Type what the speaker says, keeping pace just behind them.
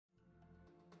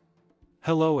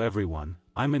Hello everyone,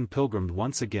 I'm in Pilgrammed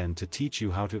once again to teach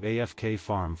you how to AFK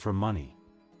farm for money.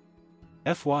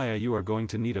 FYI, you are going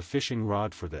to need a fishing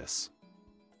rod for this.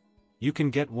 You can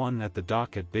get one at the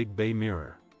dock at Big Bay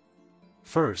Mirror.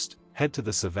 First, head to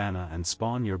the savannah and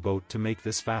spawn your boat to make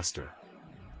this faster.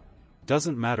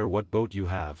 Doesn't matter what boat you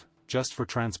have, just for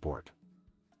transport.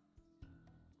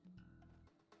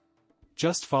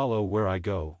 Just follow where I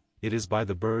go, it is by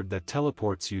the bird that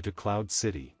teleports you to Cloud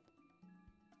City.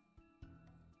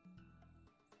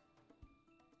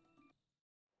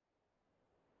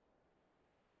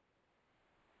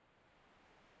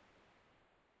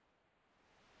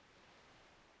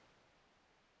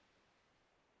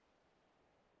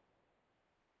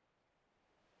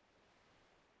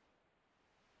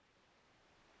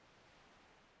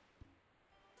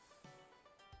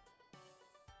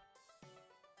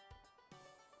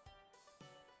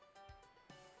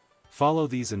 Follow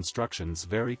these instructions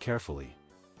very carefully.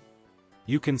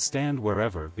 You can stand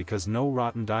wherever because no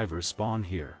rotten divers spawn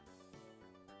here.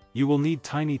 You will need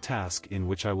Tiny Task, in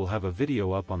which I will have a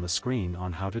video up on the screen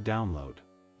on how to download.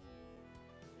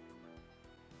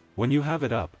 When you have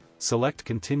it up, select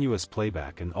continuous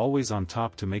playback and always on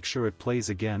top to make sure it plays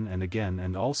again and again,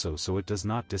 and also so it does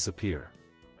not disappear.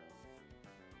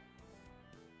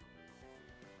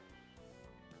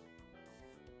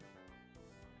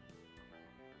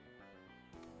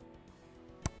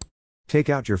 Take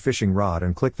out your fishing rod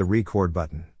and click the record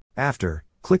button. After,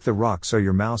 click the rock so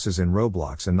your mouse is in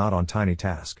Roblox and not on Tiny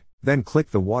Task. Then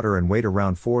click the water and wait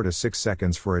around 4 to 6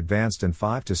 seconds for advanced and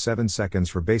 5 to 7 seconds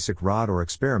for basic rod, or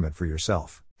experiment for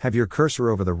yourself. Have your cursor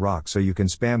over the rock so you can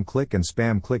spam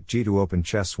click G to open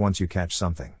chests once you catch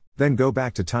something. Then go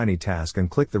back to Tiny Task and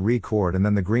click the record and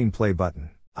then the green play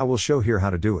button. I will show here how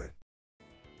to do it.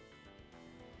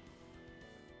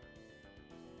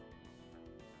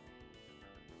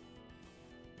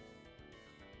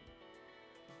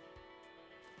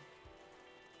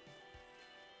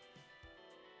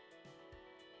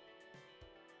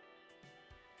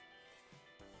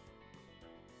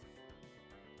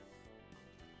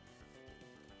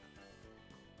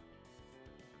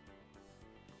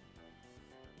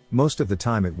 Most of the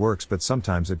time it works, but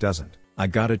sometimes it doesn't. I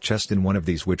got a chest in one of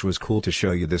these, which was cool to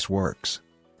show you this works.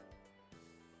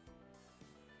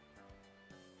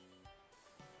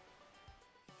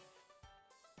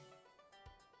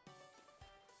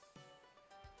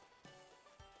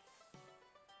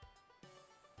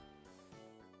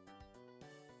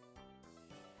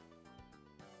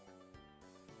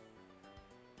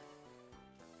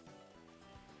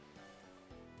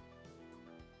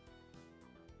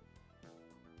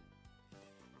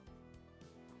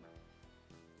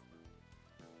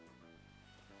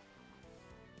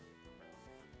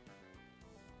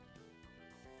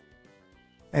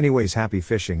 Anyways, happy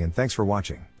fishing and thanks for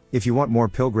watching. If you want more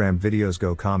Pilgrammed videos,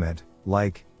 go comment,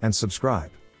 like, and subscribe.